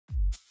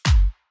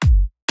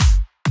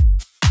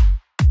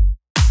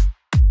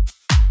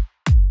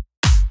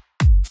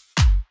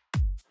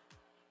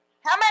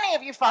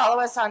many of you follow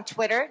us on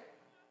Twitter?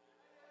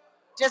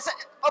 Just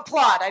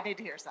applaud. I need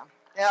to hear some.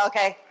 Yeah,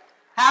 okay.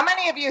 How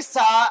many of you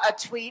saw a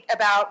tweet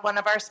about one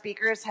of our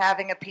speakers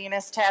having a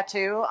penis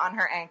tattoo on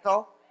her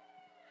ankle?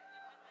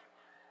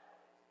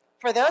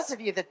 For those of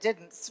you that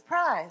didn't,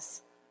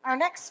 surprise. Our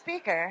next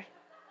speaker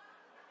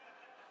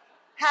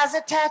has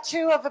a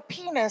tattoo of a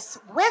penis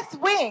with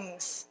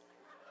wings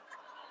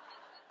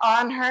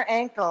on her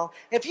ankle.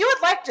 If you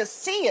would like to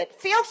see it,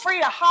 feel free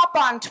to hop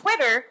on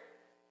Twitter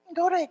and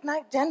go to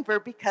Ignite Denver,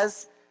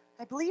 because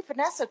I believe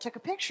Vanessa took a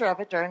picture of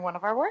it during one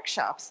of our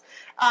workshops.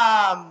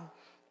 And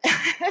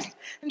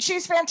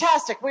she's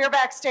fantastic. We were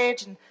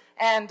backstage,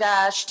 and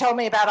she told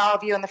me about all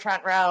of you in the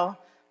front row.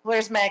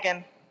 Where's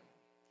Megan?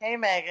 Hey,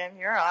 Megan,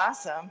 you're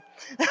awesome.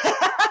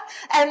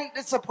 And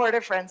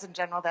supportive friends in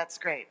general, that's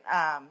great.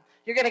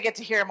 You're going to get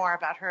to hear more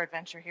about her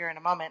adventure here in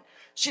a moment.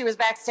 She was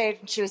backstage,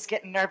 and she was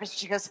getting nervous.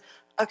 She goes,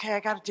 okay,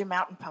 I got to do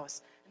mountain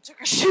pose. And took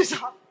her shoes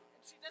off,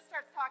 and she just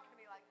starts talking to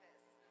me like this.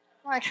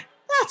 I'm like,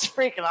 that's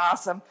freaking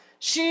awesome.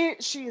 She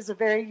is a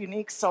very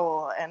unique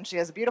soul, and she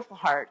has a beautiful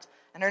heart,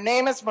 and her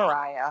name is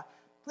Mariah.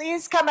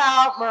 Please come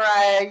out,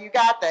 Mariah. You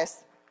got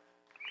this.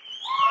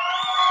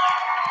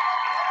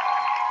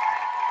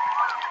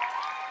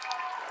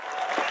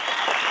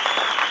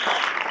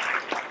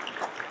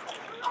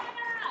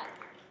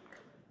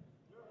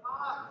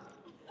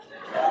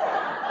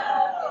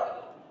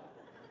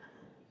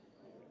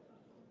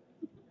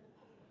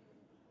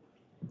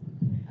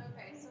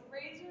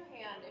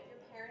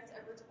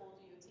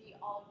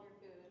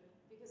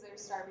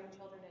 Starving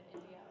children in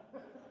India.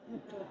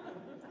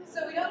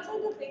 So we don't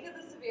tend to think of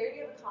the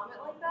severity of a comment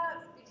like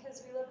that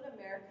because we live in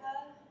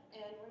America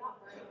and we're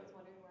not burdened with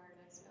wondering where our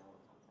next meal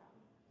will come from.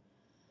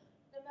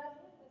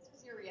 Imagine if this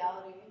was your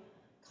reality,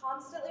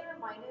 constantly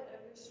reminded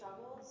of your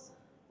struggles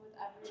with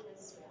every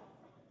missed meal.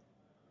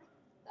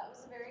 That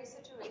was the very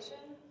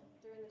situation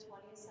during the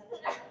 20th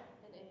century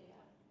in India.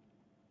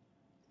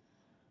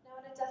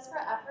 Now, in a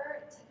desperate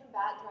effort to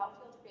combat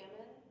drought-fueled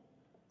famine,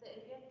 the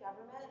Indian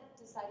government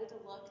decided to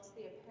look to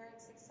the apparent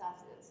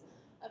successes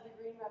of the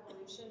Green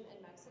Revolution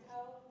in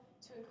Mexico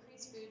to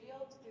increase food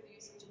yield through the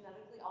use of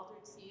genetically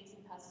altered seeds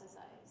and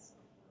pesticides.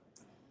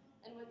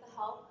 And with the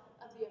help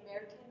of the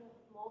American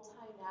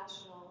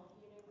multinational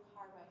Union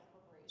Carbide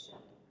Corporation,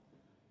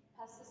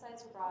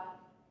 pesticides were brought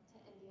to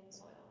Indian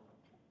soil.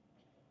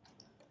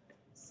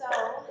 So,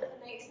 in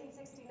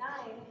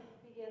 1969,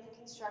 began the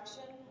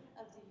construction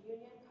of the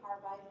Union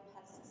Carbide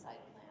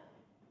pesticide plant.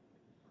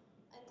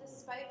 And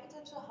despite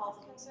potential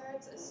health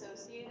concerns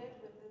associated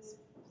with this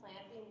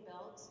plant being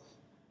built,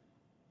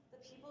 the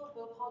people of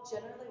Bhopal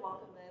generally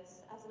welcome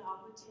this as an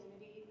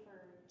opportunity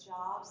for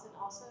jobs and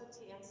also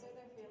to answer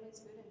their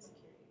families' food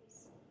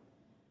insecurities.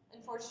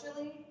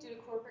 Unfortunately, due to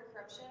corporate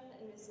corruption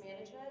and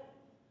mismanagement,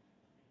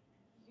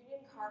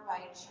 Union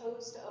Carbide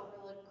chose to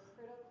overlook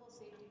critical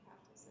safety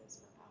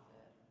practices for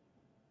profit.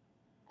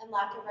 And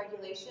lack of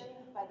regulation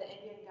by the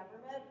Indian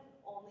government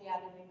only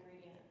added an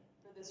ingredient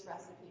for this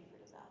recipe for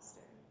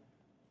disaster.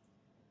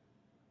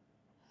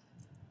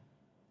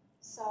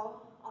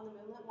 So, on the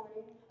moonlit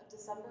morning of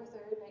December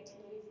 3rd,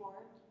 1984,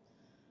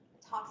 a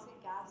toxic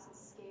gas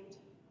escaped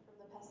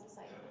from the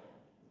pesticide plant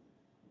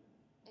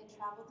and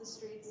traveled the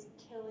streets,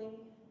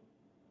 killing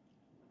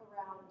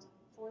around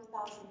 4,000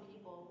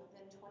 people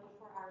within a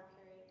 24-hour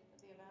period of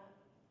the event.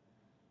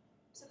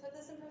 To put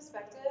this in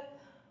perspective,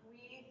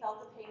 we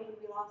felt the pain when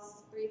we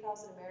lost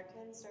 3,000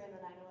 Americans during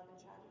the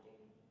 9/11 tragedy.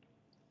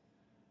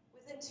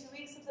 Within 2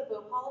 weeks of the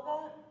Bhopal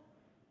event,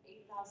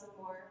 8,000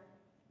 more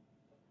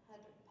had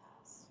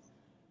passed.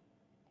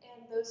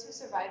 And those who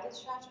survived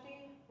this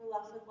tragedy were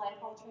left with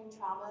life-altering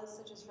traumas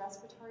such as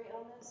respiratory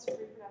illness,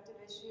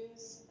 reproductive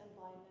issues, and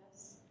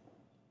blindness.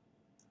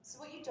 So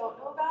what you don't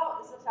know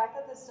about is the fact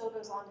that this still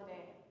goes on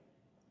today.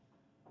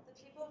 The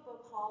people of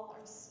Bhopal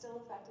are still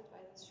affected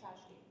by this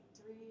tragedy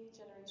 3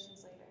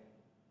 generations later.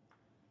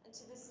 And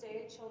to this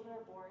day, children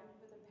are born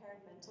with impaired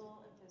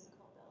mental and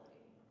physical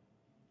ability.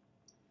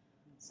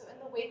 So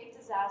in the wake of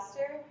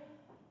disaster,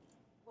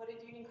 what did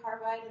Union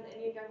Carbide and the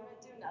Indian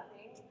government do?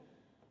 Nothing.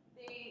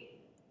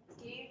 They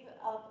gave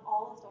up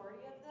all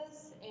authority of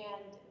this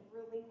and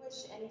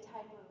relinquished any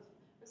type of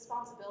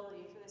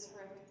responsibility for this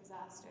horrific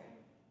disaster.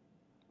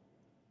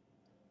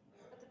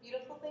 But the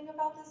beautiful thing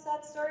about this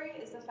sad story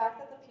is the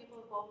fact that the people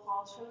of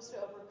Bhopal chose to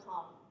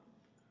overcome.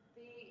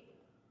 They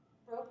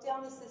broke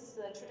down the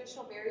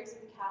traditional barriers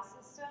of the caste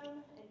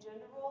system and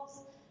gender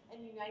roles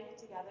and united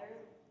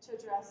together to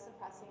address the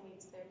pressing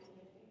needs of their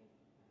community.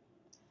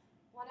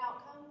 One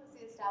outcome was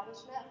the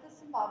establishment of the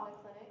Sambhavna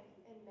Clinic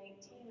in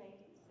 1996.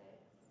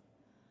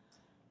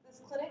 This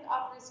clinic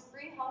offers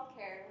free health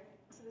care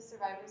to the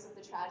survivors of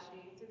the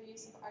tragedy through the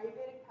use of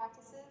Ayurvedic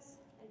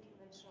practices and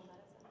conventional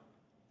medicine.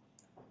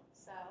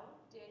 So,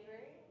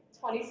 January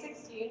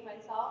 2016,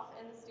 myself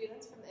and the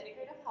students from the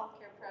Integrative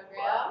Healthcare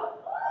Program,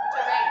 which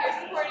are right here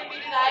supporting me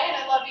tonight, and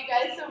I love you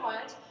guys so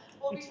much,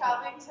 we'll be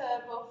traveling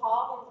to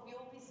Bhopal, where we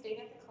will be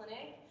staying at the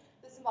clinic,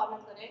 the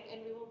Sambhavna Clinic,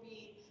 and we will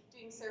be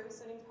doing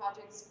service-center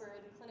projects for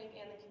the clinic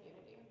and the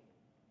community.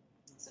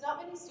 So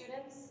not many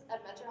students at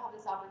Metro have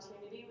this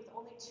opportunity, with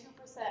only 2%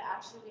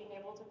 actually being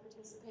able to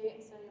participate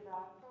in study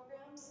abroad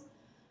programs.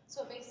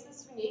 So what makes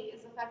this unique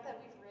is the fact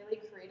that we've really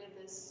created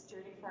this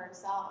journey for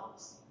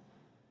ourselves.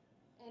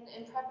 And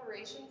in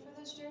preparation for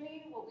this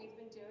journey, what we've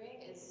been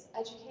doing is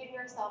educating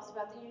ourselves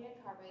about the Union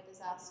Carbide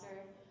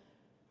disaster,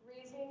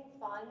 raising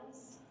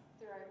funds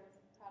through our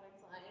product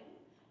line,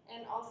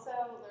 and also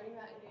learning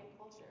about Indian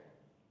culture.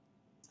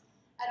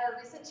 At our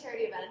recent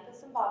charity event, the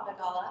Sambhavna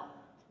Gala,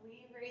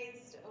 we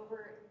raised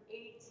over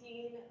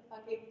 $18,000,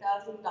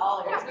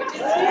 which is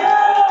huge.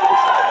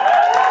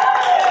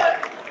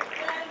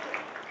 And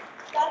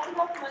that's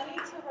enough money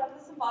to run the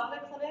Sambhavna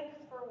Clinic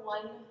for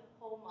 1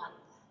 whole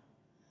month.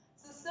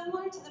 So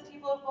similar to the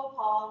people of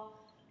Bhopal,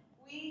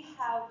 we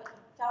have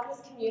found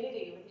this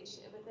community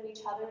within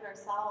each other and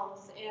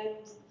ourselves,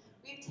 and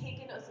we've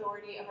taken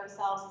authority of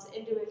ourselves as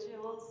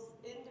individuals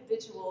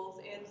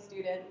and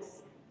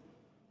students.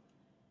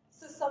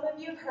 So some of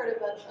you have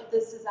heard of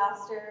this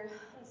disaster,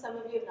 and some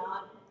of you have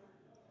not.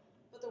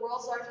 But the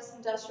world's largest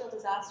industrial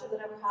disaster that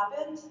ever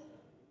happened,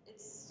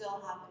 it's still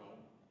happening.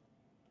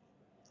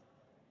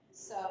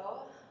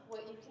 So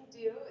what you can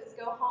do is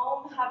go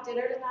home, have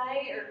dinner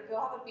tonight, or go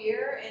have a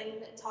beer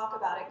and talk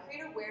about it.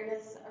 Create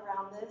awareness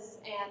around this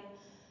and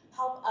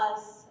help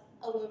us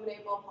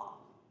illuminate Bhopal.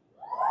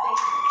 Thank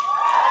you.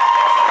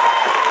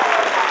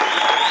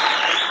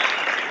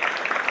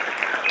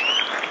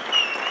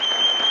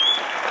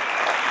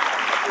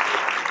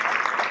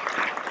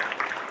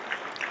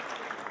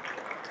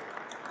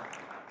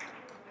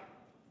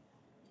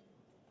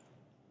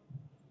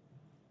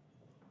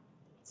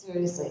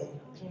 Seriously,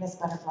 penis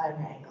butterfly on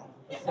your ankle.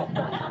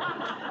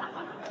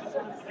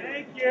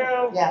 Thank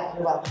you. Yeah,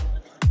 you're welcome.